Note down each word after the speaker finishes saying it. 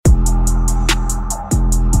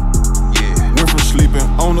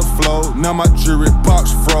on the floor. Now my jewelry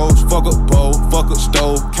box froze. Fuck a bowl, fuck a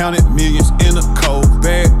stove. Counted millions in a cold.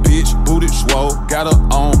 Bad bitch, booty swole. Got her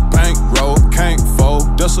on bankroll. Can't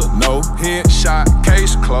fold, that's a no. Headshot,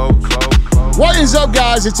 case closed. What is up,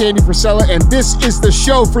 guys? It's Andy Frisella, and this is the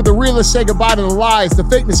show for the realists. Say goodbye to the lies, the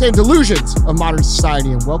fakeness, and delusions of modern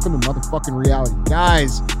society, and welcome to motherfucking reality.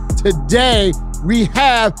 Guys, today we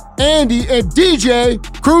have Andy and DJ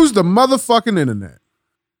cruise the motherfucking internet.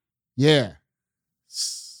 Yeah.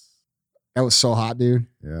 That was so hot, dude.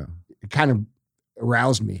 Yeah. It kind of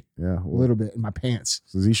aroused me a little bit in my pants.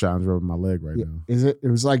 Z-Shine's rubbing my leg right now. Is it? It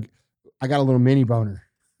was like, I got a little mini boner.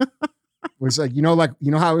 It's like, you know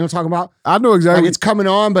how we're talking about? I know exactly. Like it's coming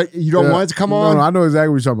on, but you don't want it to come on. No, I know exactly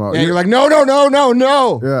what you're talking about. Yeah, you're like,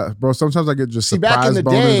 no. Yeah, bro, sometimes I get just surprise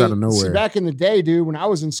boners out of nowhere. See, back in the day, dude, when I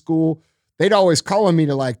was in school, they'd always call on me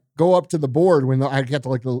to like go up to the board when I get to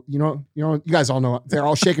like the, you guys all know, they're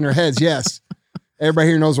all shaking their heads. Yes. Everybody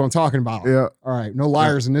here knows what I'm talking about. Yeah. All right. No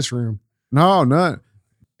liars in this room. No, none.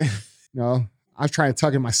 No, I was trying to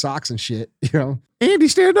tug in my socks and shit, Andy,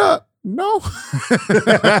 stand up. No.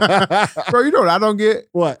 Bro, you know what I don't get?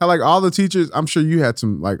 What? How like all the teachers, I'm sure you had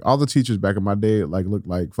some, like all the teachers back in my day like looked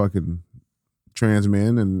like fucking trans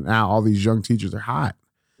men, and now all these young teachers are hot.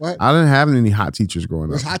 What? I didn't have any hot teachers growing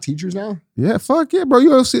There's up. hot teachers now? Yeah, fuck yeah, bro. You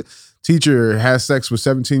don't see teacher has sex with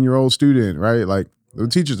 17-year-old student, right? Like the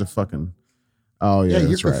teachers are fucking. Oh yeah, you're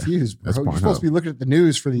that's right. confused, bro. That's You're supposed to be looking at the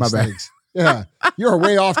news for these My bad. things. Yeah, you're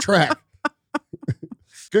way off track.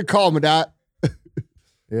 Good call, Madat.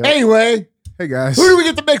 Yeah. Anyway, Hey guys, who do we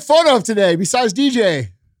get to make fun of today besides DJ?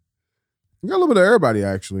 we got a little bit of everybody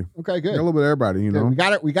actually. Okay, We got a good. little bit of everybody, you know.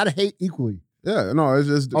 We got to hate equally. Yeah, no, it's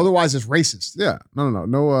just Otherwise, it's racist. yeah,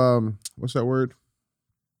 no. What's that word?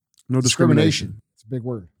 No Discrimination. It's a big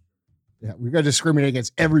word. Yeah, we got to discriminate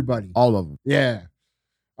against everybody. All of them. Yeah.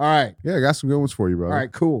 All right. Yeah, I got some good ones for you, brother. All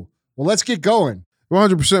right, cool. Well, let's get going.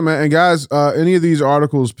 100%, man. And guys, any of these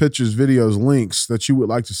articles, pictures, videos, links that you would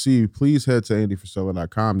like to see, please head to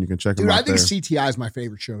andyfrisella.com. You can check them Dude, out I think there. CTI is my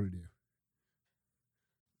favorite show to do.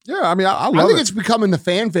 Yeah, I mean, I I love think it. it's becoming the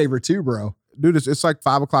fan favorite too, bro. Dude, it's like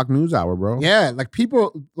 5 o'clock news hour, bro. Yeah, like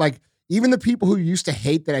people, like even the people who used to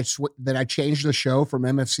hate that I changed the show from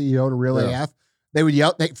MFCEO to Real Yeah. AF, they would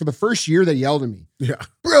yell. For the first year, they yelled at me. Yeah.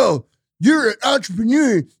 Bro, you're an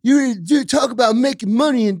entrepreneur. You talk about making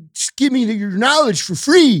money and just give me your knowledge for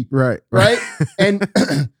free, Right. right? and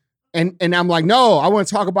I'm like, no, I want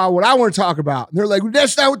to talk about what I want to talk about. And they're like, well,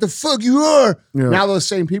 that's not what the fuck you are. Yeah. Now those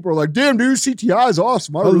same people are like, damn, dude, CTI is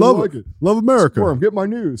awesome. I I really love like it. it. Love America. Support 'em, get my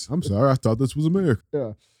news. I'm sorry. I thought this was America.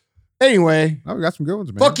 Yeah. Anyway, Oh, we got some good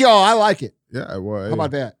ones, man. fuck y'all. I like it. Yeah, well, How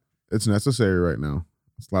about that? it's necessary right now.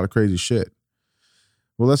 It's a lot of crazy shit.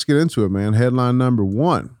 Well, let's get into it, man. Headline number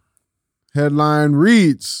 1. Headline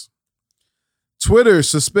reads, Twitter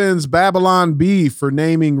suspends Babylon Bee for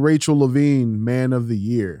naming Rachel Levine Man of the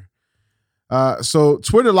Year. So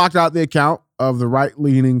Twitter locked out the account of the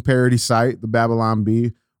right-leaning parody site, the Babylon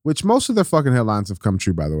Bee, which most of their fucking headlines have come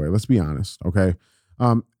true, by the way. Let's be honest, okay?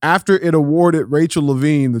 After it awarded Rachel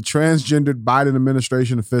Levine, the transgendered Biden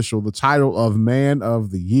administration official, the title of Man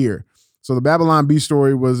of the Year. So the Babylon Bee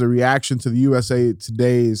story was a reaction to the USA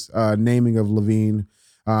Today's naming of Levine.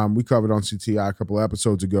 We covered on CTI a couple of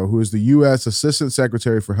episodes ago, who is the U.S. Assistant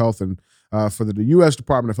Secretary for Health and for the U.S.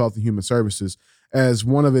 Department of Health and Human Services as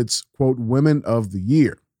one of its, quote, Women of the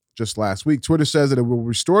Year just last week. Twitter says that it will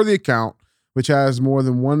restore the account, which has more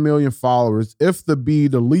than 1 million followers, if the Bee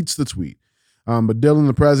deletes the tweet. But Dylan,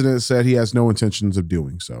 the president, said he has no intentions of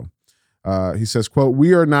doing so. He says, quote,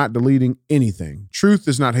 we are not deleting anything. Truth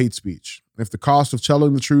is not hate speech. If the cost of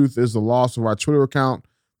telling the truth is the loss of our Twitter account,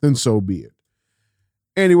 then so be it.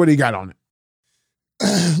 Andy, what do you got on it?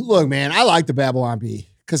 Look, man, I like the Babylon Bee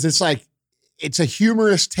because it's like, it's a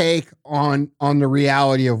humorous take on the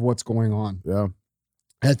reality of what's going on. Yeah.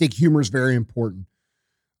 And I think humor is very important.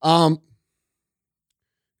 I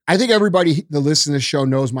think everybody that listens to this show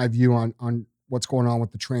knows my view on what's going on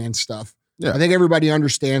with the trans stuff. Yeah. I think everybody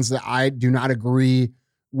understands that I do not agree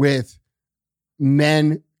with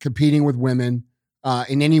men competing with women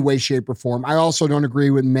in any way, shape, or form. I also don't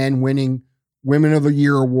agree with men winning Women of the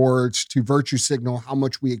Year awards to virtue signal how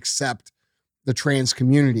much we accept the trans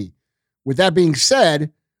community. With that being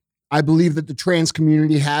said, I believe that the trans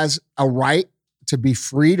community has a right to be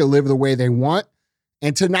free to live the way they want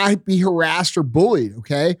and to not be harassed or bullied,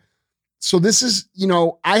 okay? So this is,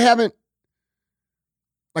 I haven't,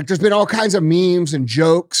 like there's been all kinds of memes and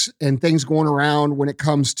jokes and things going around when it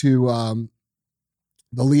comes to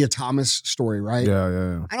the Leah Thomas story, right?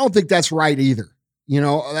 Yeah. I don't think that's right either.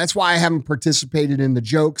 That's why I haven't participated in the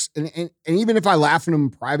jokes. And even if I laugh at them in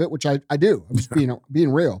private, which I do, I'm just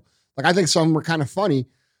being real. Like, I think some of them are kind of funny.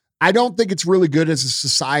 I don't think it's really good as a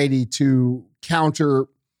society to counter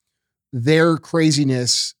their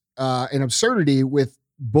craziness and absurdity with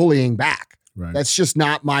bullying back. Right. That's just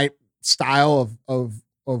not my style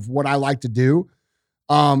of what I like to do.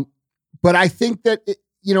 But I think that,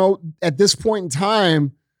 at this point in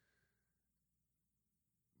time,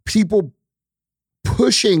 people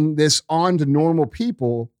pushing this on to normal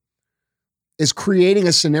people is creating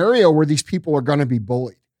a scenario where these people are going to be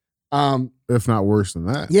bullied. If not worse than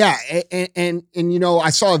that. Yeah. And I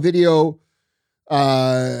saw a video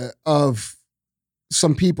of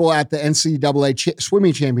some people at the NCAA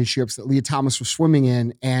swimming championships that Leah Thomas was swimming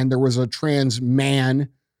in, and there was a trans man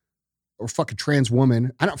or fucking trans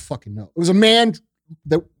woman. I don't fucking know. It was a man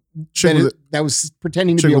that was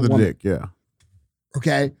pretending to be a woman. Dick, yeah.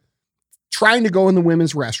 Okay. Trying to go in the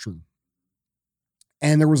women's restroom.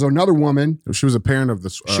 And there was another woman. She was a parent of the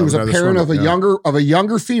she was a parent of a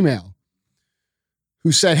younger female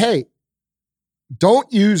who said, "Hey,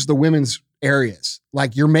 don't use the women's areas.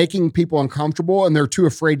 Like, you're making people uncomfortable and they're too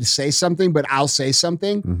afraid to say something, but I'll say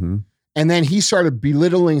something." Mm-hmm. And then he started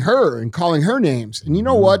belittling her and calling her names. And you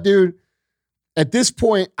know what, dude? At this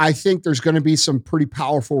point, I think there's going to be some pretty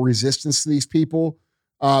powerful resistance to these people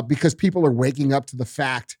because people are waking up to the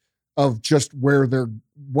fact of just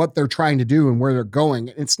what they're trying to do and where they're going.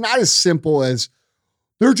 It's not as simple as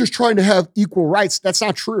they're just trying to have equal rights. That's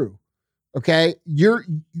not true. Okay.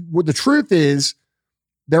 The truth is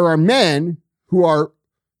there are men who are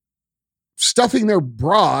stuffing their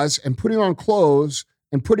bras and putting on clothes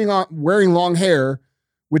and wearing long hair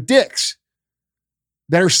with dicks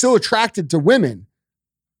that are still attracted to women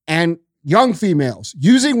and young females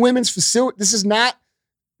using women's facility. This is not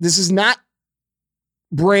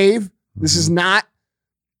brave. Mm-hmm. This is not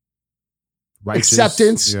righteous.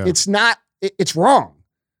 Acceptance. Yeah. It's wrong.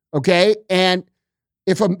 Okay. And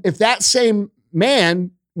if that same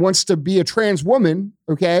man wants to be a trans woman,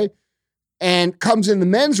 okay, and comes in the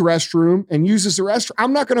men's restroom and uses the restroom,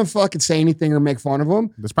 I'm not going to fucking say anything or make fun of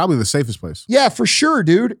him. That's probably the safest place. Yeah, for sure,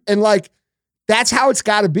 dude. And that's how it's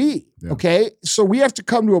got to be. Yeah. Okay. So we have to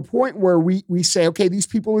come to a point where we say, okay, these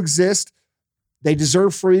people exist. They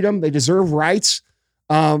deserve freedom. They deserve rights.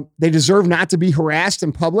 They deserve not to be harassed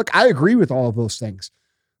in public. I agree with all of those things,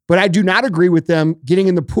 but I do not agree with them getting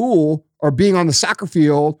in the pool or being on the soccer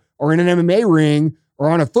field or in an MMA ring or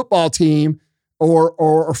on a football team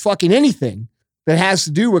or fucking anything that has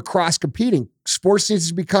to do with cross competing. Sports needs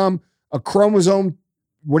to become a chromosome,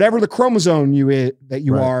 whatever the chromosome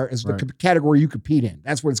you are is the category you compete in.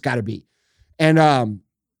 That's what it's got to be. And,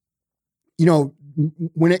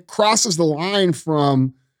 when it crosses the line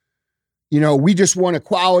from, we just want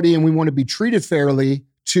equality and we want to be treated fairly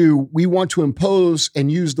to we want to impose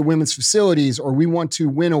and use the women's facilities, or we want to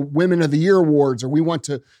win a Women of the Year awards, or we want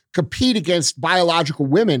to compete against biological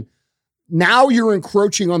women. Now you're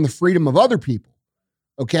encroaching on the freedom of other people.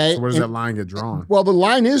 Okay. So where does that line get drawn? Well, the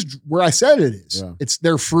line is where I said it is. Yeah.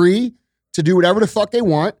 They're free to do whatever the fuck they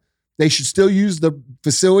want. They should still use the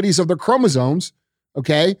facilities of their chromosomes.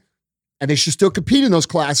 Okay. And they should still compete in those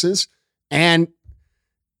classes. And,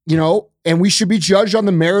 and we should be judged on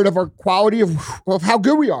the merit of our quality of how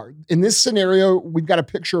good we are. In this scenario, we've got a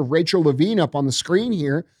picture of Rachel Levine up on the screen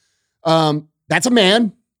here. That's a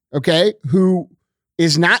man, okay, who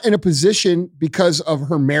is not in a position because of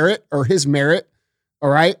her merit or his merit. All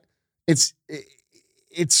right. It's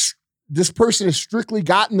this person has strictly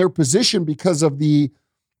gotten their position because of the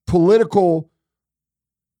political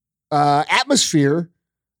atmosphere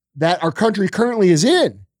that our country currently is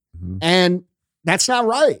in. Mm-hmm. And that's not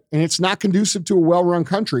right. And it's not conducive to a well-run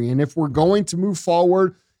country. And if we're going to move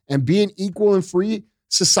forward and be an equal and free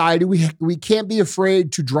society, we can't be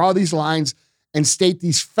afraid to draw these lines and state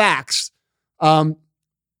these facts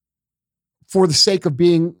for the sake of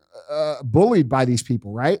being bullied by these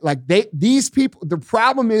people, right? Like these people, the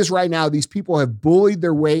problem is right now, these people have bullied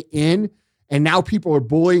their way in, and now people are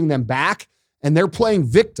bullying them back, and they're playing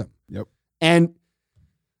victim. Yep. And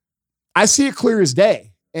I see it clear as day.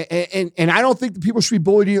 And I don't think that people should be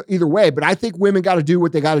bullied either way, but I think women got to do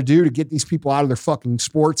what they got to do to get these people out of their fucking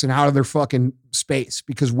sports and out of their fucking space,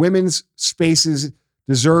 because women's spaces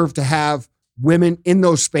deserve to have women in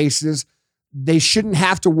those spaces. They shouldn't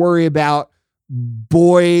have to worry about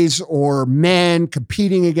boys or men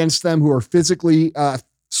competing against them who are physically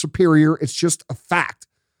superior. It's just a fact.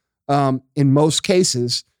 In most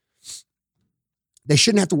cases, they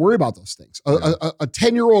shouldn't have to worry about those things. A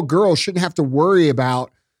 10-year-old girl shouldn't have to worry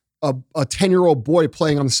about a 10-year-old boy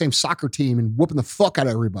playing on the same soccer team and whooping the fuck out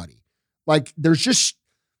of everybody. Like there's just,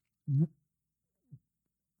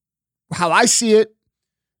 how I see it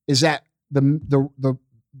is that the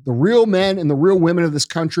real men and the real women of this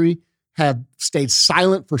country have stayed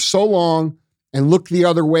silent for so long and looked the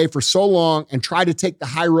other way for so long and tried to take the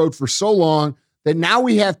high road for so long that now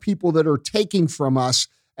we have people that are taking from us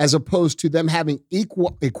as opposed to them having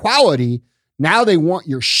equality. Now they want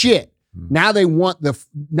your shit. Now they want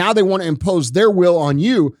to impose their will on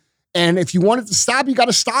you. And if you want it to stop, you got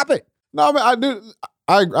to stop it. No, I mean,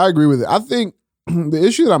 I agree with it. I think the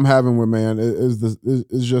issue that I'm having with, man,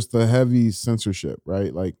 is just the heavy censorship,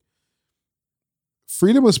 right? Like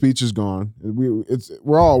freedom of speech is gone.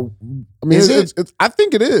 I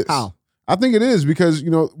think it is. How? I think it is because,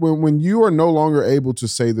 when you are no longer able to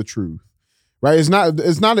say the truth, right? It's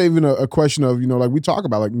not even a question of, like we talk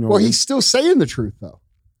about, like, well, he's still saying the truth though.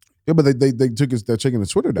 Yeah, but they're taking the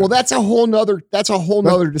Twitter down. Well, that's a whole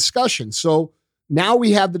nother discussion. So now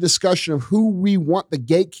we have the discussion of who we want the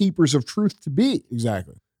gatekeepers of truth to be.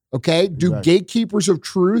 Exactly. Okay. Do gatekeepers of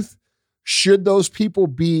truth, should those people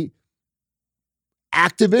be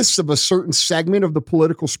activists of a certain segment of the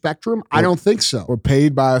political spectrum? I don't think so. Or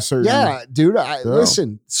paid by a certain. Yeah, dude.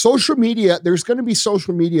 Listen, social media, there's going to be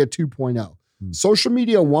social media 2.0. Social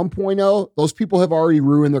media 1.0, those people have already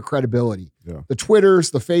ruined their credibility. Yeah. The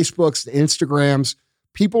Twitters, the Facebooks, the Instagrams,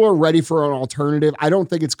 people are ready for an alternative. I don't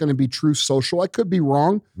think it's going to be true social. I could be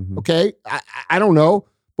wrong. Mm-hmm. Okay. I don't know.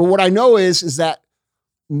 But what I know is that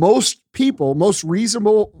most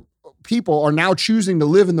reasonable people are now choosing to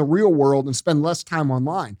live in the real world and spend less time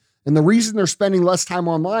online. And the reason they're spending less time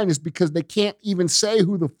online is because they can't even say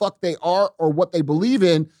who the fuck they are or what they believe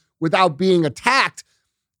in without being attacked.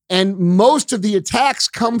 And most of the attacks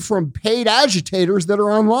come from paid agitators that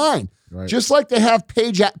are online. Right. Just like they have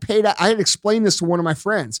paid. I had explained this to one of my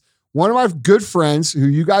friends. One of my good friends, who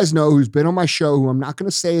you guys know, who's been on my show, who I'm not going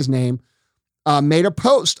to say his name, made a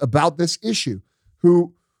post about this issue.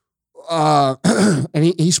 And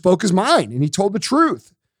he spoke his mind and he told the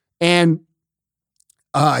truth. And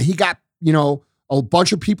he got, a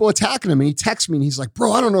bunch of people attacking him. And he texted me and he's like,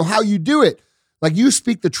 bro, I don't know how you do it. Like, you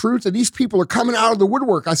speak the truth and these people are coming out of the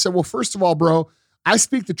woodwork. I said, well, first of all, bro, I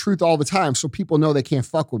speak the truth all the time, so people know they can't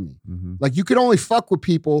fuck with me. Mm-hmm. Like, you can only fuck with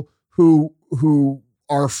people who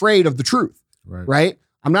are afraid of the truth, right?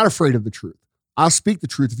 I'm not afraid of the truth. I'll speak the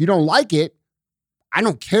truth. If you don't like it, I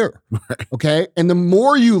don't care, okay? And the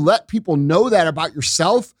more you let people know that about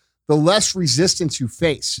yourself, the less resistance you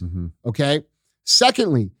face, okay?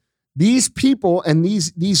 Secondly, these people and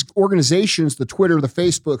these organizations, the Twitter, the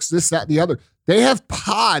Facebooks, this, that, the other, they have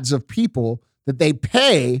pods of people that they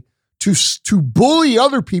pay to bully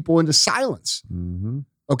other people into silence.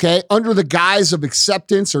 Okay. Under the guise of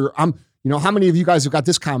acceptance, or how many of you guys have got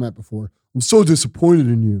this comment before? I'm so disappointed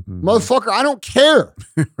in you. Motherfucker, I don't care.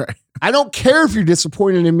 Right. I don't care if you're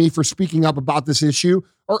disappointed in me for speaking up about this issue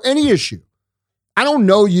or any issue. I don't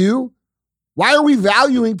know you. Why are we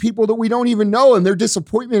valuing people that we don't even know and their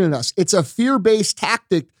disappointment in us? It's a fear-based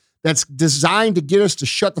tactic that's designed to get us to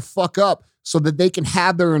shut the fuck up so that they can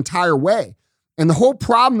have their entire way. And the whole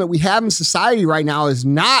problem that we have in society right now is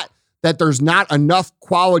not that there's not enough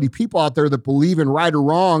quality people out there that believe in right or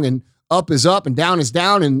wrong and up is up and down is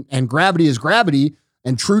down and gravity is gravity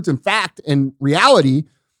and truth and fact and reality.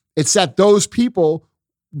 It's that those people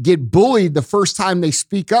get bullied the first time they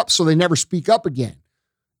speak up, so they never speak up again.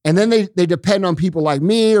 And then they depend on people like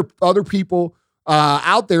me or other people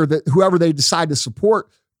out there, that whoever they decide to support,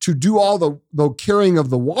 to do all the carrying of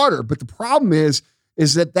the water. But the problem is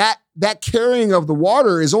that carrying of the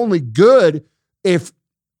water is only good if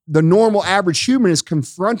the normal average human is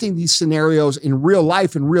confronting these scenarios in real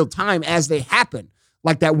life, in real time, as they happen.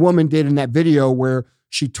 Like that woman did in that video where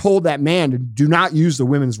she told that man to do not use the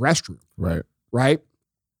women's restroom. Right.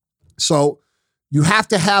 So you have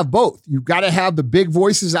to have both. You've got to have the big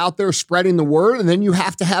voices out there spreading the word, and then you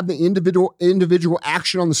have to have the individual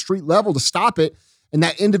action on the street level to stop it. And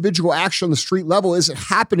that individual action on the street level isn't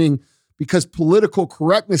happening because political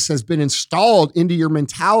correctness has been installed into your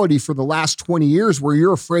mentality for the last 20 years where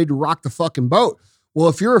you're afraid to rock the fucking boat. Well,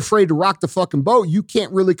 if you're afraid to rock the fucking boat, you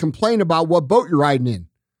can't really complain about what boat you're riding in.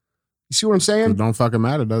 You see what I'm saying? It don't fucking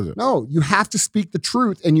matter, does it? No, you have to speak the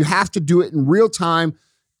truth, and you have to do it in real time,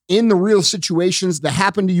 in the real situations that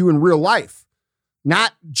happen to you in real life.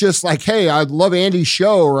 Not just like, hey, I love Andy's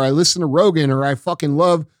show, or I listen to Rogan, or I fucking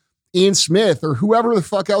love Ian Smith, or whoever the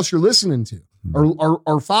fuck else you're listening to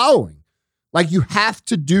or following. Like, you have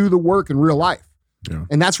to do the work in real life. Yeah.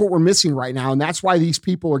 And that's what we're missing right now. And that's why these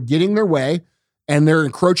people are getting their way and they're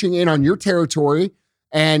encroaching in on your territory.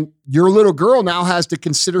 And your little girl now has to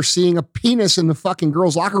consider seeing a penis in the fucking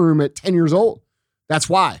girls' locker room at 10 years old. That's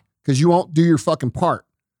why. because you won't do your fucking part.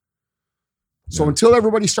 So Yeah. until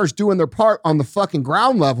everybody starts doing their part on the fucking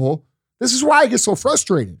ground level, this is why I get so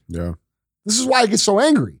frustrated. Yeah. This is why I get so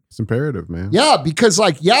angry. It's imperative, man. Yeah, because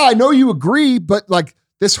like, yeah, I know you agree, but like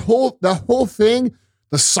the whole thing,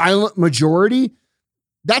 the silent majority,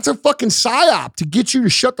 that's a fucking psyop to get you to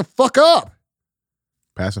shut the fuck up.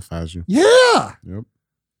 Pacifies you. Yeah. Yep.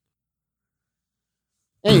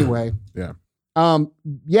 Anyway. Yeah.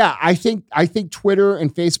 Yeah, I think Twitter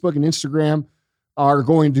and Facebook and Instagram are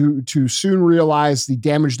going to soon realize the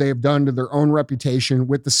damage they have done to their own reputation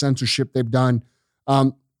with the censorship they've done.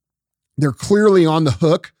 They're clearly on the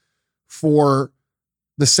hook for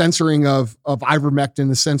the censoring of ivermectin,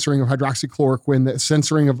 the censoring of hydroxychloroquine, the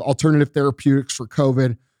censoring of alternative therapeutics for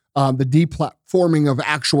COVID, the deplatforming of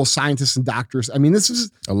actual scientists and doctors. I mean, this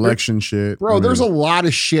is election shit. bro. There's a lot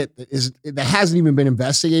of shit that hasn't even been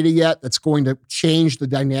investigated yet. That's going to change the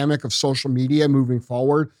dynamic of social media moving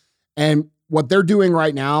forward. And what they're doing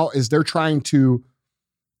right now is they're trying to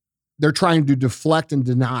deflect and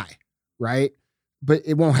deny, right? But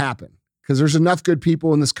it won't happen because there's enough good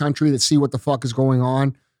people in this country that see what the fuck is going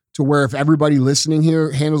on to where if everybody listening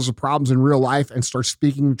here handles the problems in real life and starts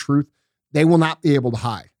speaking the truth, they will not be able to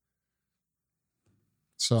hide.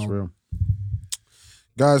 So, That's real.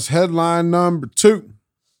 Guys, headline number 2.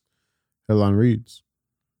 Headline reads,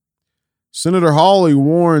 Senator Hawley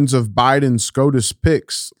warns of Biden's SCOTUS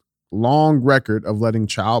picks long record of letting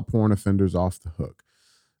child porn offenders off the hook.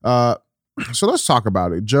 So let's talk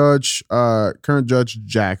about it. Current Judge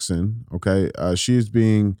Jackson, okay, she is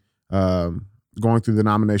being going through the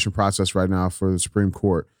nomination process right now for the Supreme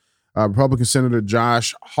Court. Republican Senator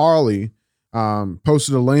Josh Hawley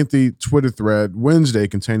posted a lengthy Twitter thread Wednesday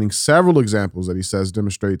containing several examples that he says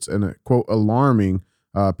demonstrates an, quote, alarming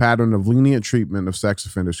pattern of lenient treatment of sex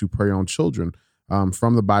offenders who prey on children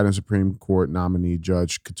from the Biden Supreme Court nominee,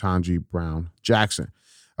 Judge Ketanji Brown Jackson.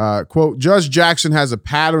 Quote, Judge Jackson has a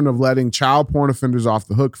pattern of letting child porn offenders off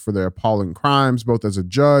the hook for their appalling crimes, both as a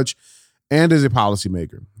judge and as a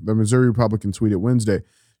policymaker. The Missouri Republican tweeted Wednesday.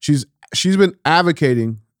 She's been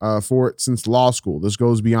advocating for it since law school. This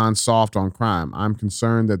goes beyond soft on crime. I'm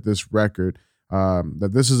concerned that this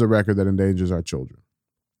is a record that endangers our children.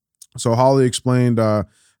 So Hawley explained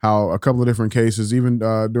how a couple of different cases, even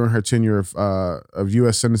during her tenure of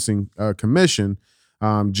U.S. Sentencing Commission,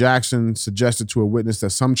 Jackson suggested to a witness that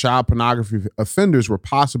some child pornography offenders were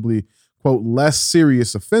possibly, quote, less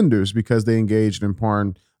serious offenders because they engaged in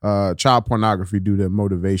child pornography due to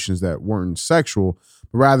motivations that weren't sexual,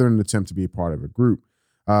 but rather an attempt to be a part of a group.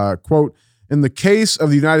 Quote, in the case of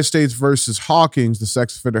the United States versus Hawkins, the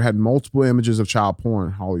sex offender had multiple images of child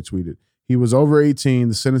porn, Hawley tweeted. He was over 18.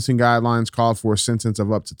 The sentencing guidelines called for a sentence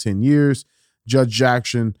of up to 10 years. Judge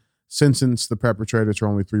Jackson sentenced the perpetrator to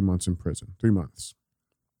only 3 months in prison. 3 months.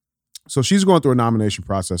 So she's going through a nomination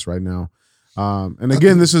process right now. And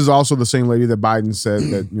again, this is also the same lady that Biden said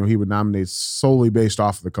that he would nominate solely based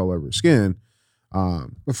off of the color of her skin.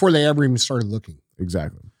 before they ever even started looking.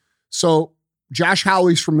 Exactly. So Josh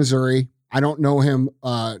Hawley's from Missouri. I don't know him,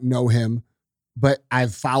 but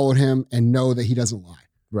I've followed him and know that he doesn't lie.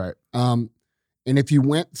 Right. And if you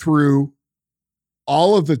went through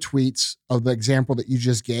all of the tweets of the example that you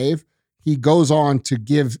just gave, he goes on to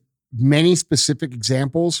give many specific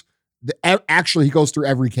examples. Actually, he goes through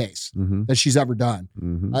every case that she's ever done.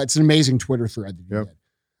 It's an amazing Twitter thread that he did.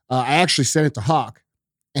 I actually sent it to Hawk,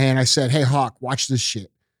 and I said, "Hey, Hawk, watch this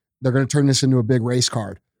shit. They're going to turn this into a big race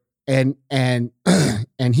card." And and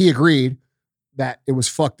he agreed that it was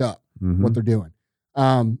fucked up what they're doing.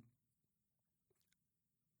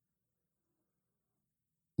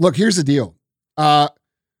 Look, here's the deal.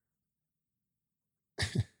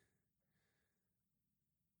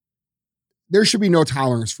 There should be no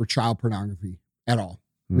tolerance for child pornography at all.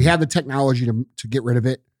 We have the technology to get rid of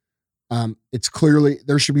it. It's clearly,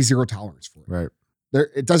 there should be zero tolerance for it.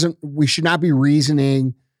 Right. We should not be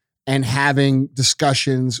reasoning and having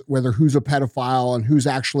discussions whether who's a pedophile and who's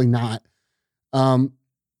actually not.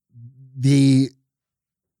 The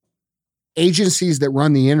agencies that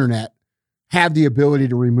run the internet have the ability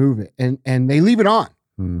to remove it, and they leave it on.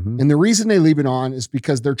 And the reason they leave it on is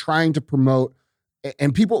because they're trying to promote.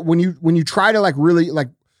 And people, when you try to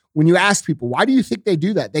when you ask people, why do you think they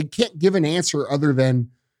do that? They can't give an answer other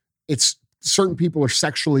than it's certain people are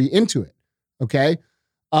sexually into it. Okay.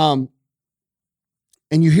 And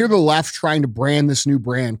you hear the left trying to brand this new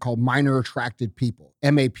brand called minor attracted people,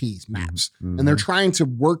 MAPs, MAPs. And they're trying to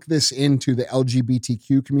work this into the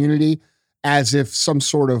LGBTQ community as if some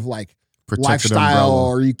sort of Protected lifestyle umbrella.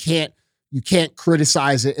 or you can't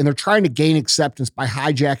criticize it. And they're trying to gain acceptance by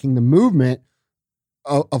hijacking the movement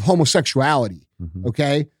of homosexuality.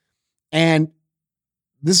 Okay. And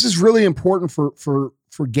this is really important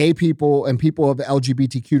for gay people and people of the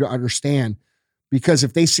LGBTQ to understand, because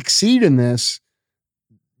if they succeed in this,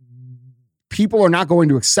 people are not going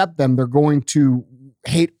to accept them. They're going to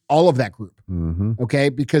hate all of that group. Okay.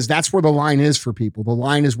 Because that's where the line is for people. The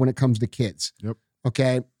line is when it comes to kids. Yep.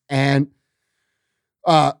 Okay. And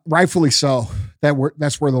rightfully so,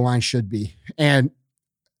 that's where the line should be. And,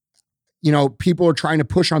 you know, people are trying to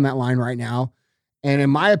push on that line right now. And in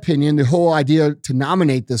my opinion, the whole idea to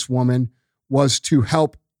nominate this woman was to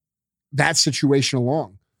help that situation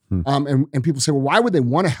along. And people say, well, why would they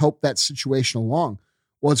want to help that situation along?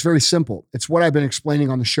 Well, it's very simple. It's what I've been explaining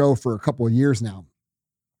on the show for a couple of years now,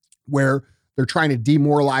 where they're trying to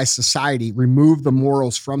demoralize society, remove the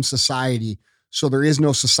morals from society, so there is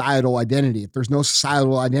no societal identity. If there's no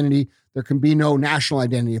societal identity, there can be no national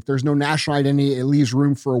identity. If there's no national identity, it leaves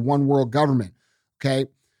room for a one world government. Okay.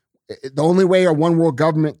 The only way a one world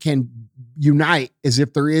government can unite is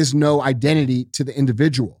if there is no identity to the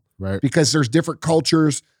individual, right? Because there's different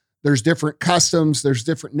cultures, there's different customs, there's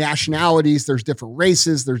different nationalities, there's different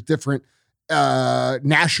races, there's different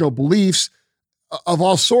national beliefs of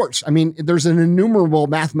all sorts. I mean, there's an innumerable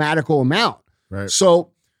mathematical amount. Right.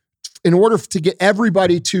 So in order to get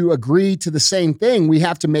everybody to agree to the same thing, we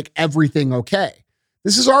have to make everything okay.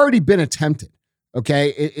 This has already been attempted. Okay.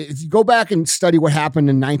 If you go back and study what happened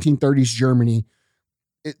in 1930s Germany,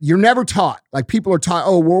 you're never taught. Like, people are taught,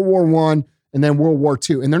 oh, World War I and then World War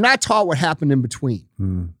II. And they're not taught what happened in between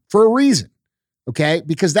for a reason. Okay.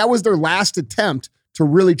 Because that was their last attempt to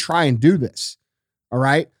really try and do this. All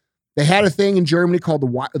right. They had a thing in Germany called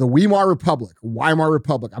the Weimar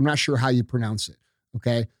Republic. I'm not sure how you pronounce it.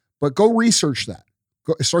 Okay. But go research that.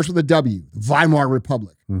 It starts with a W, the Weimar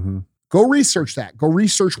Republic. Go research that. Go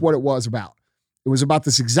research what it was about. It was about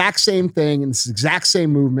this exact same thing and this exact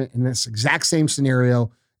same movement and this exact same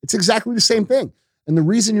scenario. It's exactly the same thing. And the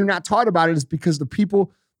reason you're not taught about it is because the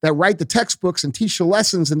people that write the textbooks and teach the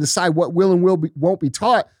lessons and decide what will and won't be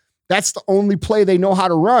taught, that's the only play they know how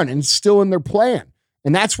to run, and it's still in their plan.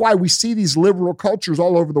 And that's why we see these liberal cultures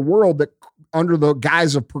all over the world that, under the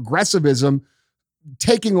guise of progressivism,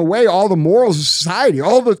 taking away all the morals of society,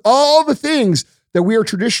 all the things that we are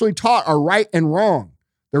traditionally taught are right and wrong.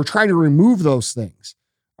 They're trying to remove those things.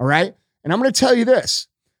 All right. And I'm going to tell you this,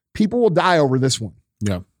 people will die over this one.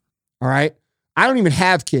 Yeah. All right. I don't even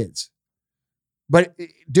have kids, but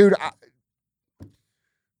dude,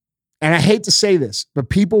 and I hate to say this, but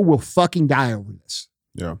people will fucking die over this.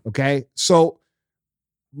 Yeah. Okay. So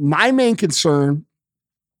my main concern,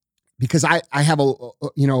 because I have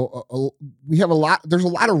we have a lot, there's a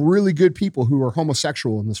lot of really good people who are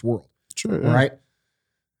homosexual in this world. Sure. Yeah. All right.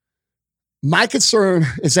 My concern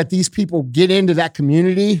is that these people get into that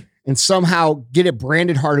community and somehow get it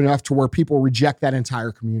branded hard enough to where people reject that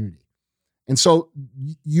entire community. And so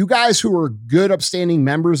you guys who are good, upstanding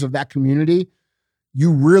members of that community,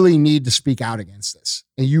 you really need to speak out against this.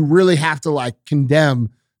 And you really have to condemn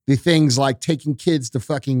the things like taking kids to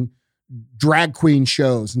fucking drag queen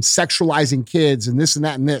shows and sexualizing kids and this and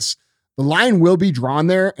that and this. The line will be drawn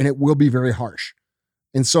there, and it will be very harsh.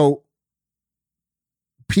 And so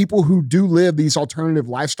people who do live these alternative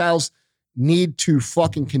lifestyles need to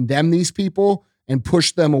fucking condemn these people and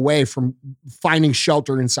push them away from finding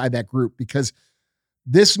shelter inside that group, because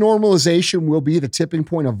this normalization will be the tipping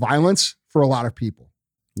point of violence for a lot of people.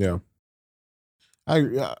 Yeah.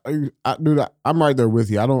 Dude, I'm right there with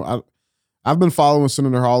you. I've been following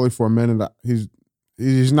Senator Hawley for a minute.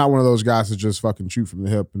 He's not one of those guys that just fucking shoot from the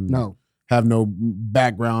hip and have no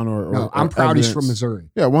background or I'm proud evidence. He's from Missouri.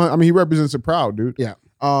 Yeah, well, I mean, he represents it proud, dude. Yeah.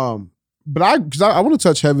 But I want to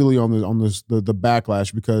touch heavily on the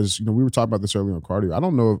backlash, because we were talking about this earlier on cardio.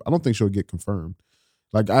 I don't think she'll get confirmed.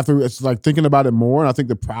 After it's thinking about it more, and I think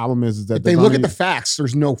the problem is that if they look at the facts,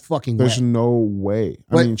 there's no fucking way. There's no way.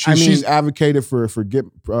 She's advocated for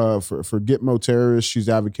Gitmo terrorists. She's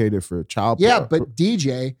advocated for child. Yeah, but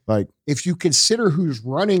DJ, if you consider who's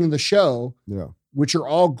running the show, which are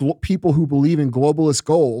all people who believe in globalist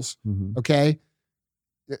goals, okay,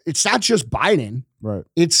 it's not just Biden. Right.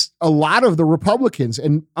 It's a lot of the Republicans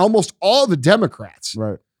and almost all the Democrats.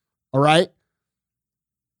 Right. All right.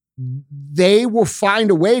 They will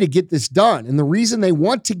find a way to get this done. And the reason they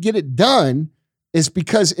want to get it done is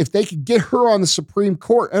because if they could get her on the Supreme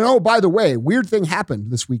Court, and oh, by the way, weird thing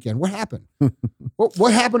happened this weekend. What happened?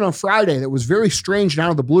 What happened on Friday that was very strange and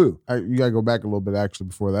out of the blue? You got to go back a little bit actually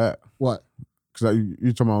before that. What? Because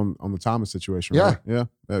you're talking about on the Thomas situation, yeah. Right? Yeah.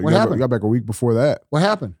 What happened? You got back a week before that. What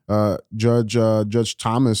happened? Judge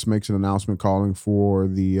Thomas makes an announcement calling for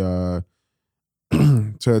the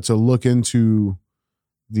to look into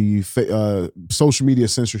social media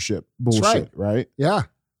censorship bullshit, right? Yeah.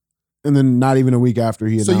 And then not even a week after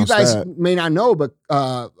he announced So you guys that. may not know, but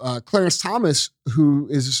Clarence Thomas, who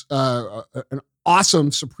is an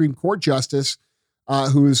awesome Supreme Court justice,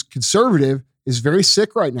 who is conservative, is very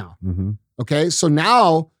sick right now. Mm-hmm. Okay. So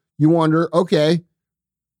now you wonder, okay,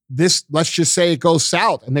 let's just say it goes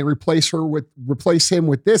south and they replace him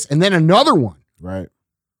with this and then another one. Right.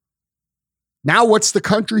 Now what's the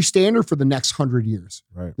country standard for the next 100 years?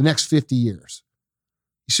 Right. The next 50 years?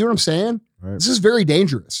 You see what I'm saying? Right. This is very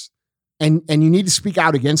dangerous. And you need to speak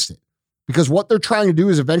out against it, because what they're trying to do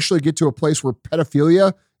is eventually get to a place where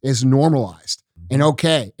pedophilia is normalized and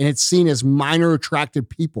okay. And it's seen as minor attracted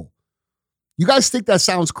people. You guys think that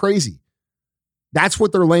sounds crazy? That's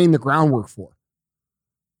what they're laying the groundwork for.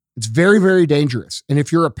 It's very, very dangerous. And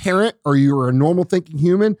if you're a parent or you're a normal thinking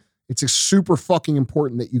human, it's super fucking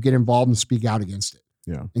important that you get involved and speak out against it.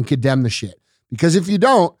 Yeah. And condemn the shit. Because if you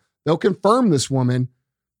don't, they'll confirm this woman.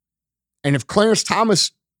 And if Clarence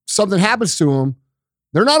Thomas, something happens to him,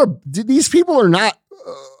 these people are not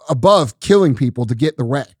above killing people to get the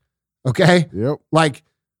way. Okay. Yep. Like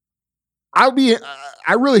I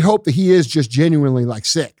really hope that he is just genuinely like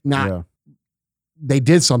sick, not they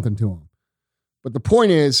did something to him. But the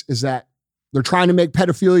point is that they're trying to make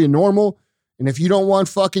pedophilia normal. And if you don't want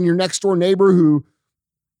fucking your next door neighbor who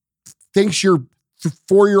thinks your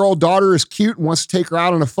 4-year-old daughter is cute and wants to take her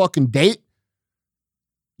out on a fucking date,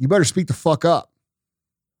 you better speak the fuck up.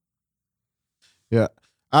 Yeah.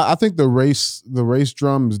 I think the race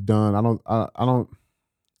drum is done. I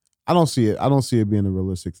don't see it. I don't see it being a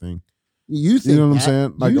realistic thing. You think know what that?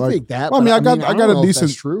 I'm saying? You think that? Well, I got a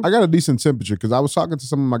decent. True. I got a decent temperature because I was talking to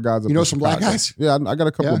some of my guys. You know some black guys? Yeah, I got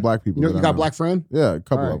a couple of black people. You got a black friend? Yeah, a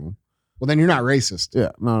couple of them. Well, then you're not racist.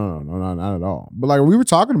 Yeah, no, not at all. But like we were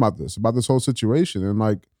talking about this whole situation, and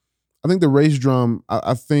like I think the race drum,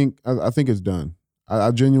 I think it's done.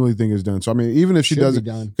 I genuinely think it's done. So I mean, even if she doesn't,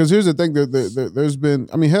 because here's the thing: there's been,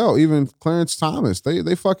 I mean, hell, even Clarence Thomas,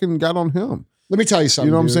 they fucking got on him. Let me tell you something.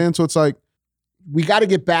 You know what I'm saying? So it's like, we got to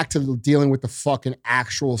get back to dealing with the fucking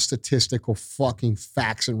actual statistical fucking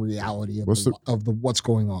facts and reality of what's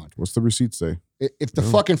going on. What's the receipt say? If the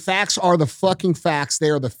fucking facts are the fucking facts, they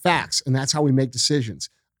are the facts, and that's how we make decisions.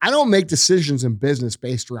 I don't make decisions in business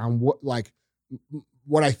based around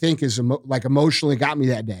what I think is emotionally got me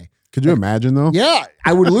that day. Could you imagine though? Yeah,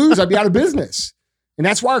 I would lose. I'd be out of business. And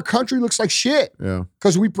that's why our country looks like shit. Yeah.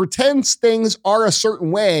 Because we pretend things are a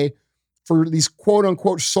certain way for these quote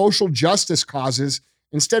unquote social justice causes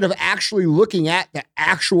instead of actually looking at the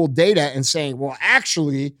actual data and saying, well,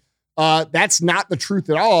 actually, that's not the truth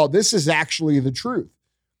at all. This is actually the truth.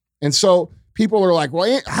 And so people are like,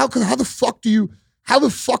 well, how the fuck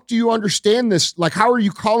do you understand this? Like, how are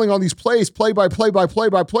you calling all these plays play by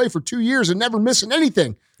play for 2 years and never missing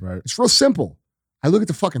anything? Right. It's real simple. I look at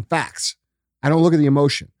the fucking facts. I don't look at the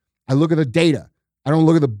emotion. I look at the data. I don't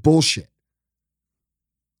look at the bullshit.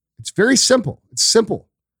 It's very simple. It's simple.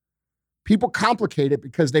 People complicate it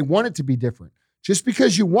because they want it to be different. Just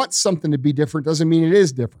because you want something to be different doesn't mean it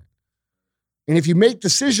is different. And if you make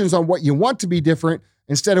decisions on what you want to be different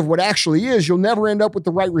instead of what actually is, you'll never end up with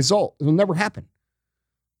the right result. It'll never happen.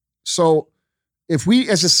 So if we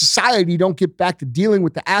as a society don't get back to dealing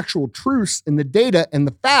with the actual truths and the data and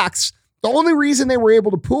the facts, the only reason they were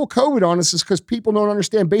able to pull COVID on us is because people don't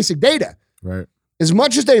understand basic data. Right. As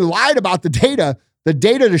much as they lied about the data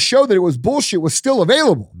to show that it was bullshit was still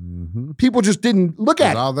available. Mm-hmm. People just didn't look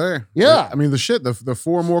at it. Out there. Yeah. I mean, the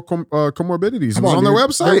 4 more comorbidities on their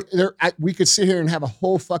website. We could sit here and have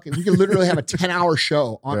we could literally have a 10-hour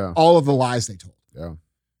show on all of the lies they told. Yeah.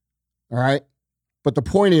 All right. But the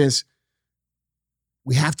point is,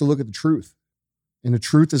 we have to look at the truth. And the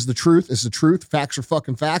truth is the truth is the truth. Facts are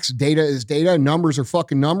fucking facts. Data is data. Numbers are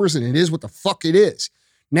fucking numbers. And it is what the fuck it is.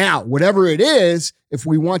 Now, whatever it is, if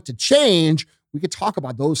we want to change, we could talk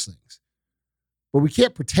about those things. But we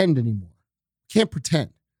can't pretend anymore. Can't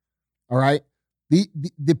pretend. All right?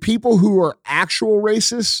 The people who are actual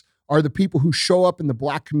racists are the people who show up in the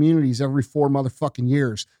black communities every 4 motherfucking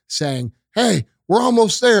years saying, hey, we're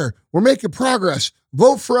almost there. We're making progress.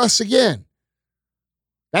 Vote for us again.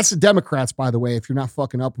 That's the Democrats, by the way, if you're not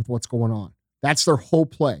fucking up with what's going on. That's their whole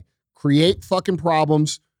play. Create fucking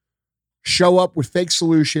problems, show up with fake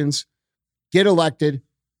solutions, get elected,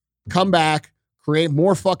 come back, create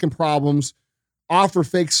more fucking problems, offer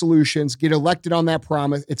fake solutions, get elected on that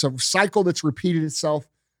promise. It's a cycle that's repeated itself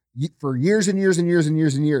for years and years and years and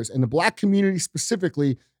years and years. And the black community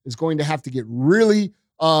specifically is going to have to get really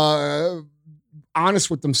honest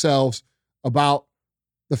with themselves about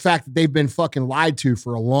the fact that they've been fucking lied to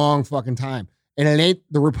for a long fucking time. And it ain't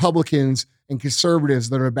the Republicans and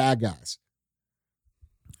conservatives that are the bad guys.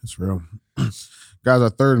 That's real. Guys, our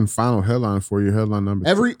third and final headline for you. Headline number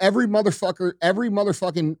every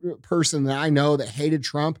motherfucking person that I know that hated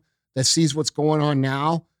Trump, that sees what's going on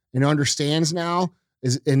now and understands now,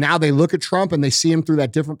 and now they look at Trump and they see him through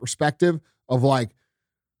that different perspective of like,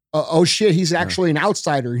 oh shit, he's actually an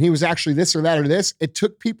outsider. And he was actually this or that or this. It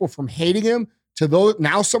took people from hating him to those.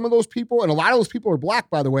 Now some of those people, and a lot of those people are black,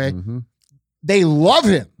 by the way, they love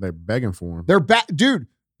him. They're begging for him. They're back, dude.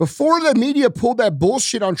 Before the media pulled that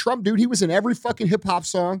bullshit on Trump, dude, he was in every fucking hip hop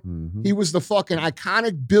song. He was the fucking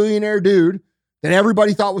iconic billionaire dude that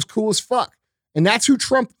everybody thought was cool as fuck. And that's who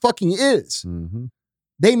Trump fucking is.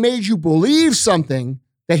 They made you believe something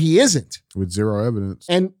that he isn't. With zero evidence.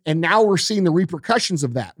 And now we're seeing the repercussions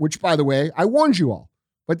of that, which, by the way, I warned you all.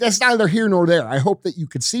 But that's neither here nor there. I hope that you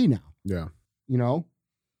could see now. Yeah. You know?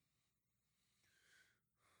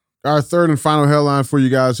 Our third and final headline for you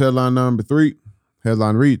guys, headline number 3.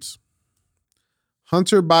 Headline reads,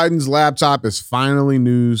 Hunter Biden's laptop is finally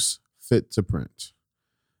news fit to print.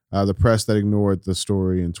 The press that ignored the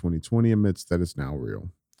story in 2020 admits that it's now real.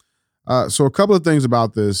 So a couple of things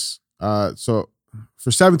about this. So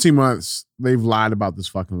for 17 months, they've lied about this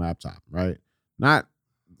fucking laptop, right? Not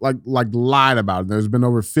like lied about it. There's been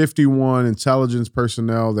over 51 intelligence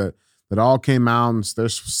personnel that all came out and they're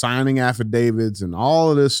signing affidavits and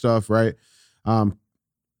all of this stuff, right?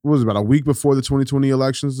 What was it, about a week before the 2020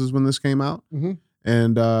 elections is when this came out?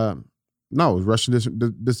 And no, it was Russian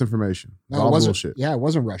disinformation. No, it wasn't. Bullshit. Yeah, it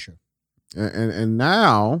wasn't Russia. And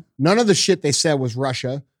now, none of the shit they said was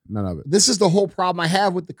Russia. None of it. This is the whole problem I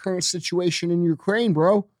have with the current situation in Ukraine,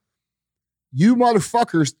 bro. You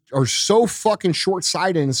motherfuckers are so fucking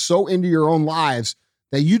short-sighted and so into your own lives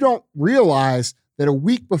that you don't realize that a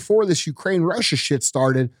week before this Ukraine-Russia shit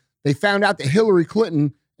started, they found out that Hillary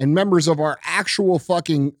Clinton and members of our actual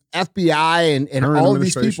fucking FBI and all of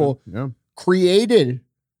these people created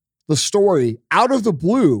the story out of the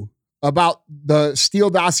blue about the Steele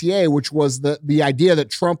dossier, which was the idea that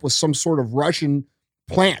Trump was some sort of Russian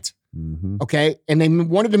plant. Okay. And they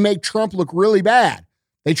wanted to make Trump look really bad.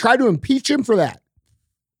 They tried to impeach him for that,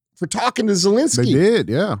 for talking to Zelensky. They did.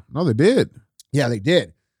 Yeah. No, they did. Yeah, they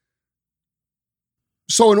did.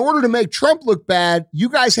 So in order to make Trump look bad, you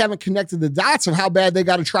guys haven't connected the dots of how bad they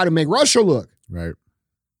got to try to make Russia look. Right.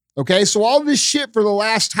 Okay. So all this shit for the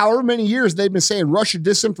last however many years they've been saying Russia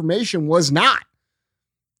disinformation was not.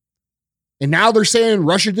 And now they're saying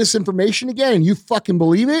Russia disinformation again, and you fucking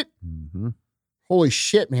believe it? Holy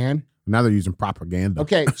shit, man. Now they're using propaganda.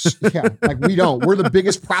 Okay. Yeah, like we don't. We're the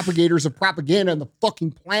biggest propagators of propaganda on the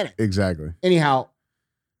fucking planet. Exactly. Anyhow.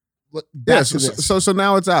 Yeah, so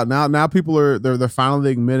now it's out. Now people are they're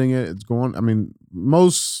finally admitting it. It's going. I mean,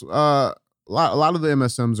 most a lot of the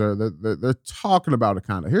MSMs are they're talking about it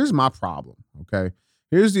kind of. Here's my problem. Okay,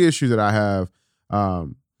 here's the issue that I have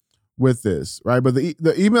with this. Right, but the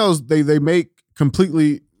emails they make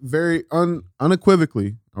completely very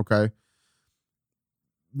unequivocally. Okay,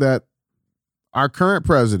 that our current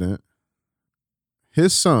president,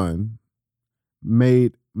 his son,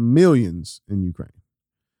 made millions in Ukraine.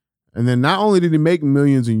 And then not only did he make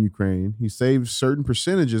millions in Ukraine, he saved certain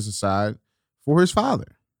percentages aside for his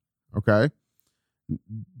father. Okay.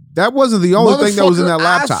 That wasn't the only thing that was in that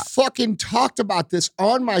laptop. I fucking talked about this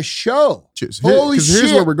on my show. Holy shit.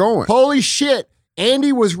 Here's where we're going. Holy shit.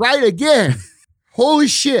 Andy was right again. Holy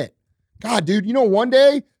shit. God, dude, you know, one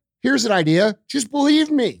day, here's an idea. Just believe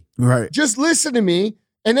me. Right. Just listen to me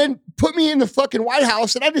and then put me in the fucking White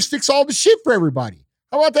House and I just fix all the shit for everybody.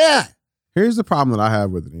 How about that? Here's the problem that I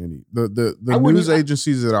have with it, Andy. The news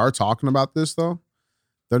agencies that are talking about this, though,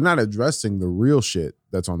 they're not addressing the real shit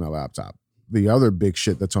that's on their laptop. The other big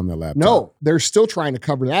shit that's on their laptop. No, they're still trying to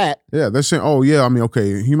cover that. Yeah, they're saying, oh, yeah, I mean,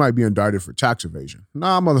 okay, he might be indicted for tax evasion.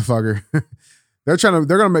 Nah, motherfucker. They're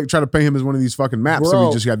gonna try to paint him as one of these fucking maps that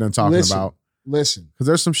we just got done talking about. Listen. Because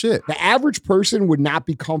there's some shit. The average person would not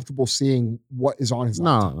be comfortable seeing what is on his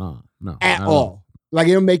laptop. No. At all. Like,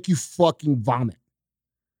 it'll make you fucking vomit.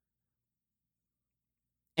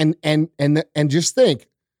 And just think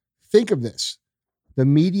of this. The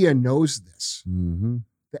media knows this.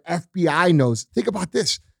 The FBI knows. Think about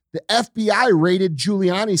this. The FBI raided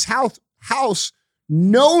Giuliani's house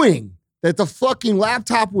knowing that the fucking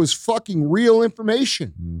laptop was fucking real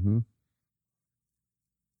information.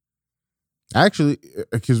 Actually,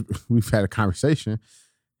 because we've had a conversation,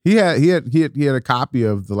 he had a copy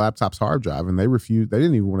of the laptop's hard drive, and they refused. They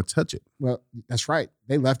didn't even want to touch it. Well, that's right.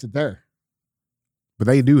 They left it there. But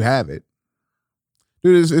they do have it.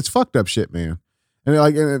 Dude, it's fucked up shit, man. And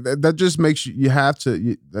that just makes you have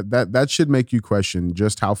to, that should make you question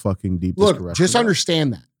just how fucking deep this corruption just is.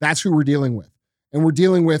 understand that. That's who we're dealing with. And we're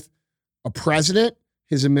dealing with a president,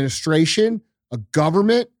 his administration, a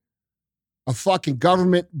government, a fucking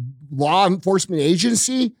government law enforcement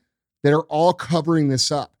agency that are all covering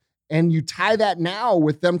this up. And you tie that now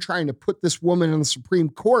with them trying to put this woman in the Supreme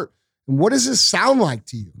Court. And what does this sound like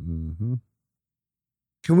to you? Mm-hmm.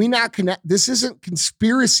 Can we not connect? This isn't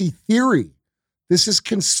conspiracy theory. This is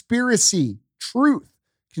conspiracy truth,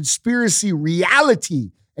 conspiracy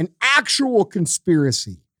reality, an actual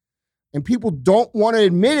conspiracy. And people don't want to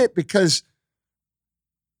admit it because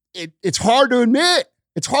it's hard to admit.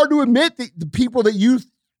 It's hard to admit that the people that you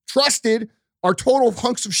trusted are total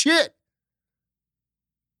hunks of shit.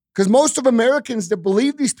 Because most of Americans that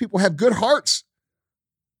believe these people have good hearts.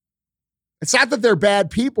 It's not that they're bad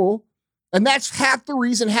people. And that's half the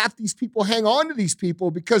reason half these people hang on to these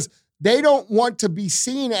people, because they don't want to be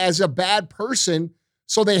seen as a bad person.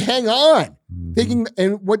 So they hang on thinking,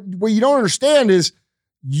 and what you don't understand is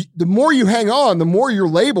the more you hang on, the more you're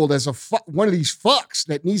labeled as one of these fucks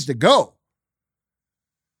that needs to go.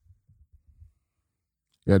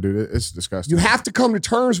 Yeah, dude, it's disgusting. You have to come to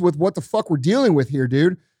terms with what the fuck we're dealing with here,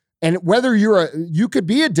 dude. And whether you could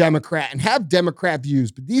be a Democrat and have Democrat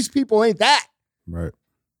views, but these people ain't that. Right.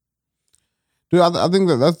 Dude, I think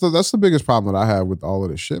that's the biggest problem that I have with all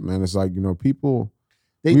of this shit, man. It's like, people,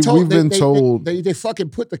 we've been told. They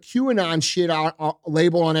fucking put the QAnon shit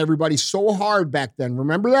label on everybody so hard back then.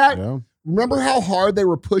 Remember that? Yeah. Remember how hard they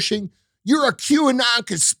were pushing? You're a QAnon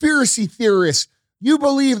conspiracy theorist. You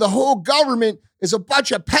believe the whole government is a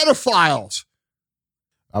bunch of pedophiles.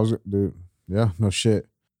 Dude, yeah, no shit.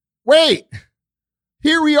 Wait,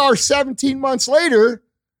 here we are 17 months later,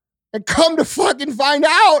 and come to fucking find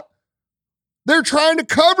out, they're trying to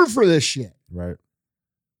cover for this shit. Right.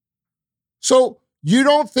 So you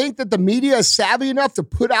don't think that the media is savvy enough to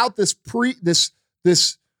put out this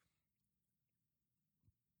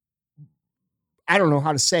I don't know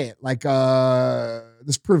how to say it, like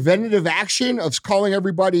this preventative action of calling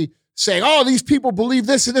everybody, saying, oh, these people believe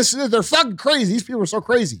this and this and this. They're fucking crazy. These people are so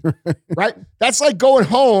crazy, right? That's like going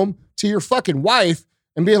home to your fucking wife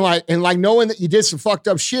and being like, knowing that you did some fucked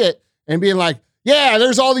up shit and being like, yeah,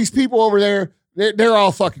 there's all these people over there. They're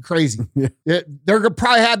all fucking crazy. Yeah. They're going to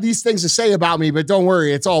probably have these things to say about me, but don't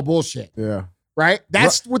worry. It's all bullshit. Yeah. Right?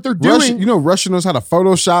 That's what they're doing. Russia knows how to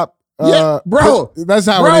Photoshop. Yeah, bro. That's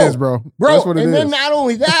how it is, bro. That's what it is. And then not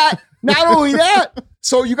only that,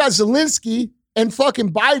 so you got Zelensky and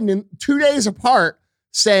fucking Biden 2 days apart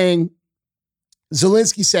saying,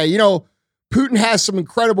 Zelensky say, Putin has some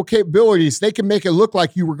incredible capabilities. They can make it look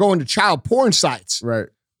like you were going to child porn sites. Right.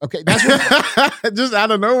 Okay, that's what just out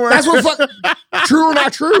of nowhere. That's what true or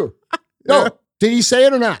not true? No, yeah. Did he say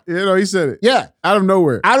it or not? He said it. Yeah, out of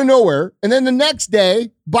nowhere. And then the next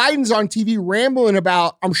day, Biden's on TV rambling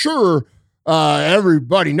about, I'm sure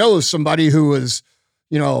everybody knows somebody who was,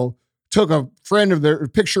 took a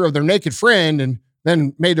picture of their naked friend and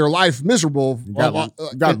then made their life miserable.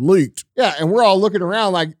 Got leaked. Yeah, and we're all looking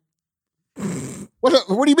around like, what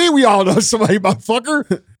do you mean we all know somebody,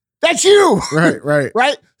 motherfucker? That's you. Right.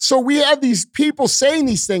 Right. So we have these people saying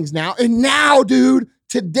these things now. And now, dude,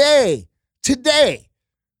 today,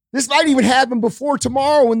 this might even happen before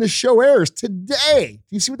tomorrow when this show airs. Today.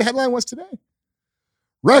 Do you see what the headline was today?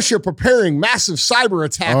 Russia preparing massive cyber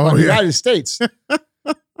attack on the United States.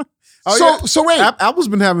 So wait. Apple's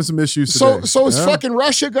been having some issues today. So is fucking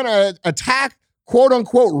Russia going to attack, quote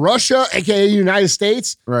unquote, Russia, aka United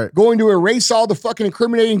States, right? Going to erase all the fucking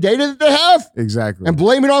incriminating data that they have? Exactly. And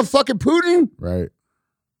blame it on fucking Putin? Right.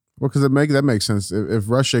 Well, because that makes sense. If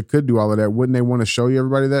Russia could do all of that, wouldn't they want to show you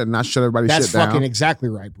everybody that and not shut everybody shit down? That's fucking exactly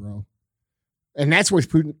right, bro. And that's where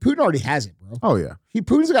Putin already has it, bro. Oh, yeah.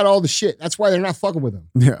 Putin's got all the shit. That's why they're not fucking with him.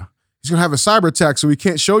 Yeah. He's going to have a cyber attack, so he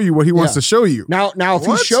can't show you what he wants to show you. Now, if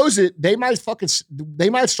he shows it, they might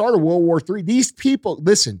start a World War III. These people,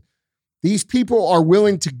 listen, these people are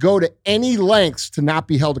willing to go to any lengths to not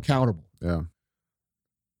be held accountable. Yeah.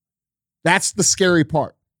 That's the scary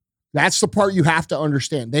part. That's the part you have to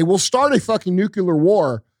understand. They will start a fucking nuclear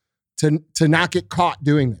war to not get caught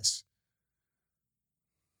doing this.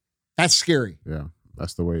 That's scary. Yeah.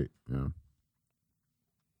 That's the weight. Yeah.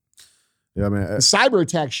 Yeah, man. The cyber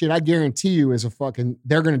attack shit, I guarantee you, is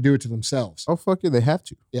they're going to do it to themselves. Oh, fuck yeah. They have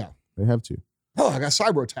to. Yeah. They have to. Oh, I got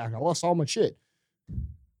cyber attacked. I lost all my shit.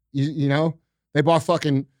 You know, they bought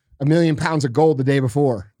fucking 1 million pounds of gold the day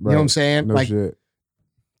before. Right. You know what I'm saying? No shit.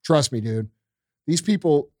 Trust me, dude. These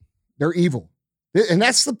people, they're evil. And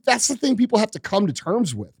that's the thing people have to come to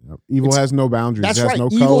terms with. Yep. Evil has no boundaries. That's it has right. No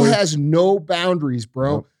Evil color. has no boundaries,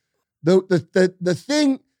 bro. Yep. The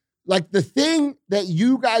thing, like the thing that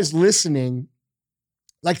you guys listening,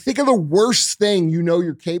 like think of the worst thing you know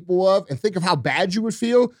you're capable of and think of how bad you would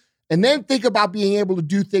feel. And then think about being able to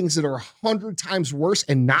do things that are 100 times worse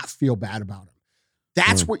and not feel bad about them.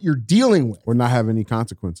 That's what you're dealing with. Or not have any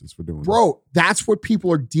consequences for doing Bro, that's what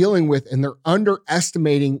people are dealing with. And they're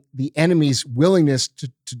underestimating the enemy's willingness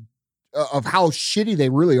of how shitty they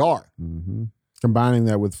really are. Mm-hmm. Combining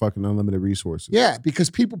that with fucking unlimited resources. Yeah, because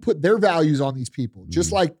people put their values on these people.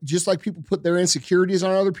 Just like people put their insecurities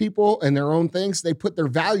on other people and their own things, they put their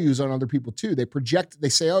values on other people too. They project, they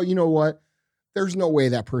say, oh, you know what? There's no way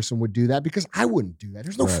that person would do that because I wouldn't do that.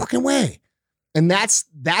 There's no fucking way. And that's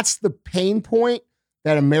the pain point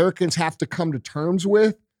that Americans have to come to terms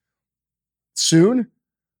with soon.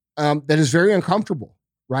 That is very uncomfortable,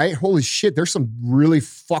 right? Holy shit, there's some really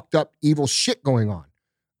fucked up evil shit going on.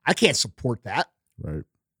 I can't support that. Right.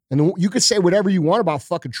 And you could say whatever you want about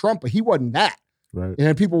fucking Trump, but he wasn't that. Right. And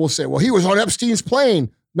then people will say, well, he was on Epstein's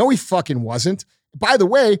plane. No, he fucking wasn't. By the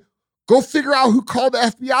way, go figure out who called the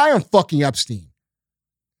FBI on fucking Epstein.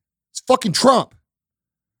 It's fucking Trump.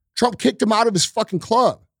 Trump kicked him out of his fucking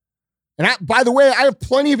club. And by the way, I have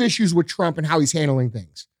plenty of issues with Trump and how he's handling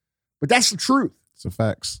things. But that's the truth. It's the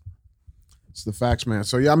facts. It's the facts, man.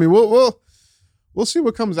 So yeah, I mean, we'll see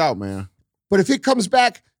what comes out, man. But if it comes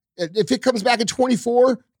back in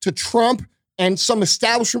 24 to Trump and some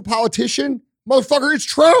establishment politician, motherfucker, it's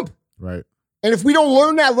Trump. Right. And if we don't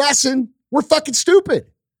learn that lesson, we're fucking stupid.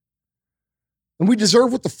 And we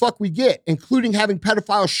deserve what the fuck we get, including having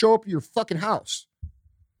pedophiles show up at your fucking house.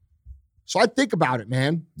 So I think about it,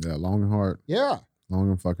 man. Yeah, long and hard. Yeah. Long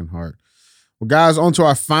and fucking hard. Well, guys, on to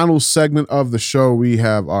our final segment of the show. We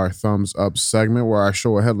have our thumbs up segment where I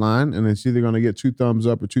show a headline and it's either going to get 2 thumbs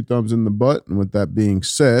up or 2 thumbs in the butt. And with that being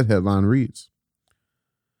said, headline reads,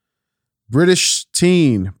 British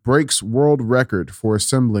teen breaks world record for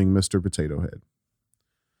assembling Mr. Potato Head.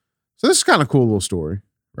 So this is kind of cool little story,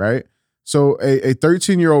 right? So a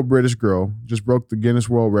 13-year-old British girl just broke the Guinness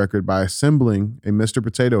World Record by assembling a Mr.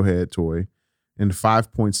 Potato Head toy in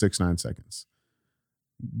 5.69 seconds.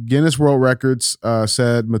 Guinness World Records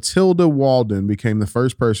said Matilda Walden became the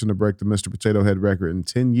first person to break the Mr. Potato Head record in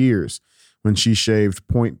 10 years when she shaved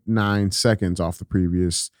 0.9 seconds off the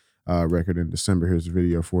previous record in December. Here's the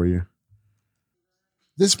video for you.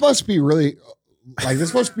 This must be really,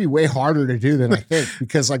 this must be way harder to do than I think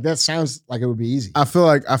because that sounds like it would be easy. I feel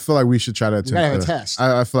like we should try to attempt it. You gotta have a test.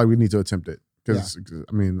 I feel like we need to attempt it because,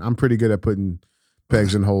 I mean, I'm pretty good at putting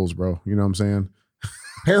pegs in holes, bro. You know what I'm saying?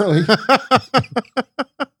 Apparently.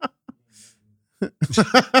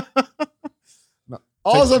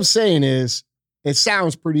 All I'm saying is it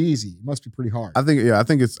sounds pretty easy. It must be pretty hard. I think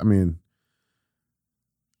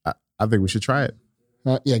we should try it.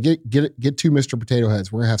 Get 2 Mr. Potato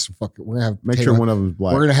Heads. We're gonna have make sure one of them's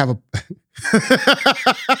black. We're gonna have a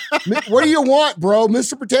what do you want, bro?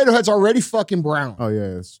 Mr. Potato Head's already fucking brown. Oh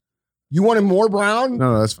yes. You want him more brown?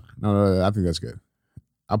 No, that's fine. No, I think that's good.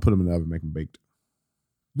 I'll put them in the oven, make them baked.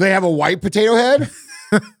 They have a white potato head?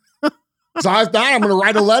 So if not, I'm going to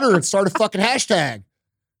write a letter and start a fucking hashtag.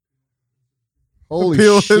 Holy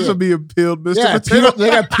shit. This will be a peeled Mr. Potato Head. They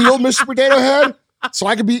got peeled Mr. Potato Head? So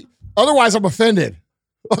I could be, otherwise I'm offended.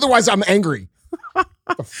 Otherwise I'm angry. Get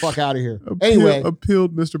the fuck out of here. Anyway. A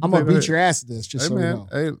peeled Mr. Potato Head. I'm going to beat your ass at this, just so man,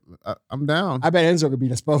 you know. Hey, I'm down. I bet Enzo could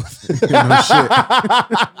beat us both. No shit.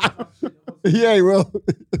 Yeah, he will.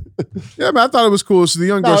 Yeah, man, I thought it was cool. So the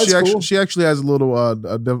young girl, cool. she actually has a little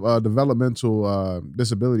developmental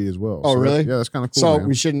disability as well. Oh, so really? Yeah, that's kind of cool. So man.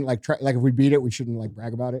 we shouldn't try, if we beat it, we shouldn't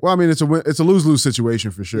brag about it. Well, I mean, it's a lose-lose situation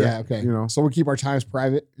for sure. Yeah, okay. You know, so we keep our times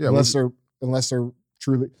private, yeah, unless they're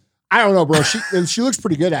truly. I don't know, bro. She looks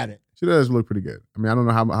pretty good at it. She does look pretty good. I mean, I don't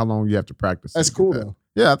know how long you have to practice. That's cool though.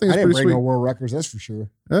 Yeah, I think it's didn't pretty break sweet. no world records, that's for sure.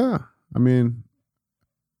 Yeah, I mean,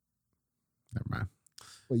 never mind.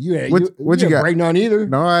 Well, you what you got? Break none either.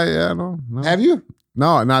 No. Have you?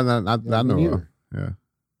 No, not I know. Neither. Yeah.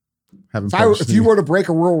 If you were to break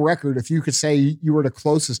a world record, if you could say you were the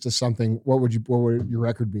closest to something, what would your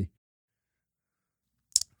record be?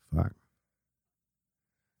 Fuck.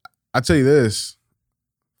 I tell you this: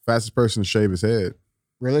 fastest person to shave his head.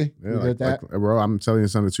 Really? Yeah, bro. I'm telling you,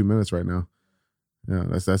 it's under 2 minutes right now. Yeah,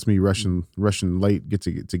 that's me rushing late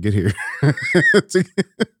to get here.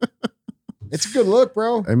 It's a good look,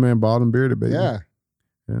 bro. Hey man, bald and bearded, baby. Yeah.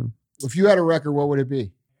 If you had a record, what would it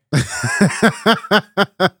be?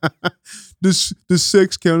 Does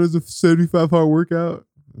 6 count as a 75 hard workout?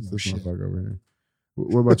 That's Oh, this shit. motherfucker over here.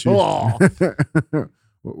 What about you? Oh.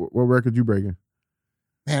 what record you breaking?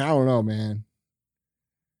 Man, I don't know, man.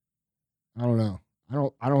 I don't know.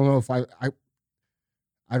 I don't know if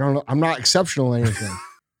I I don't know. I'm not exceptional in anything.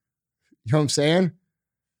 You know what I'm saying?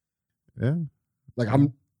 Yeah. Like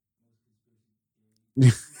I'm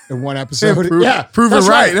in one episode. Proven that's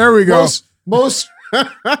right. There we go. Most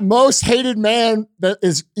hated man that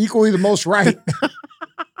is equally the most right.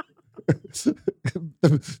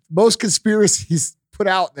 The most conspiracies put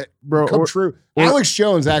out that come true. Alex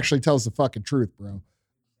Jones actually tells the fucking truth, bro.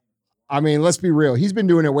 I mean, let's be real. He's been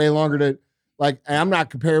doing it way longer than and I'm not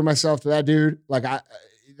comparing myself to that dude. Like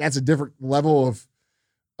that's a different level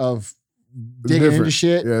of digging into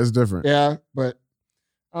shit. Yeah, it's different. Yeah, but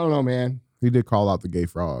I don't know, man. He did call out the gay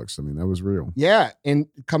frogs. I mean, that was real. Yeah, and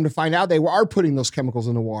come to find out, they are putting those chemicals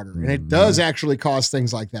in the water, and it does actually cause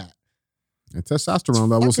things like that. And testosterone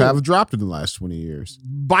levels have dropped in the last 20 years.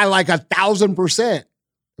 By like 1,000%.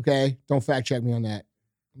 Okay? Don't fact check me on that.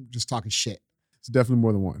 I'm just talking shit. It's definitely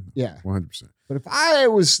more than one. Yeah. 100%. But if I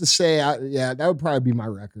was to say, that would probably be my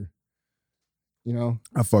record. You know?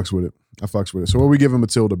 I fucks with it. So what we giving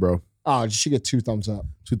Matilda, bro? Oh, she get 2 thumbs up.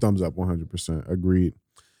 2 thumbs up, 100%. Agreed.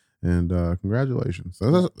 And congratulations.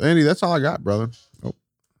 So Andy, that's all I got, brother. Oh.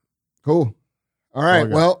 Cool. All right.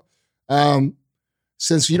 Well,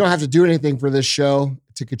 since you don't have to do anything for this show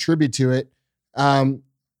to contribute to it,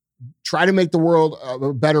 try to make the world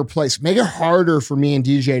a better place. Make it harder for me and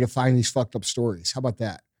DJ to find these fucked up stories. How about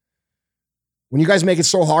that? When you guys make it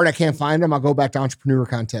so hard I can't find them, I'll go back to entrepreneur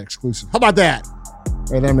content exclusive. How about that?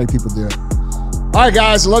 Right, that'll make people do it. All right,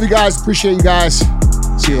 guys. I love you guys. Appreciate you guys.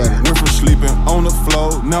 See you later. Went from sleeping on the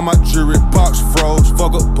floor, now my jewelry box froze.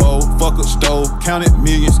 Fuck a bowl, fuck a stove, counted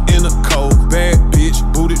millions in a cold. Bad bitch,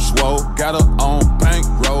 booted swole, got her on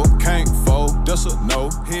bankroll, can't fold, that's a no.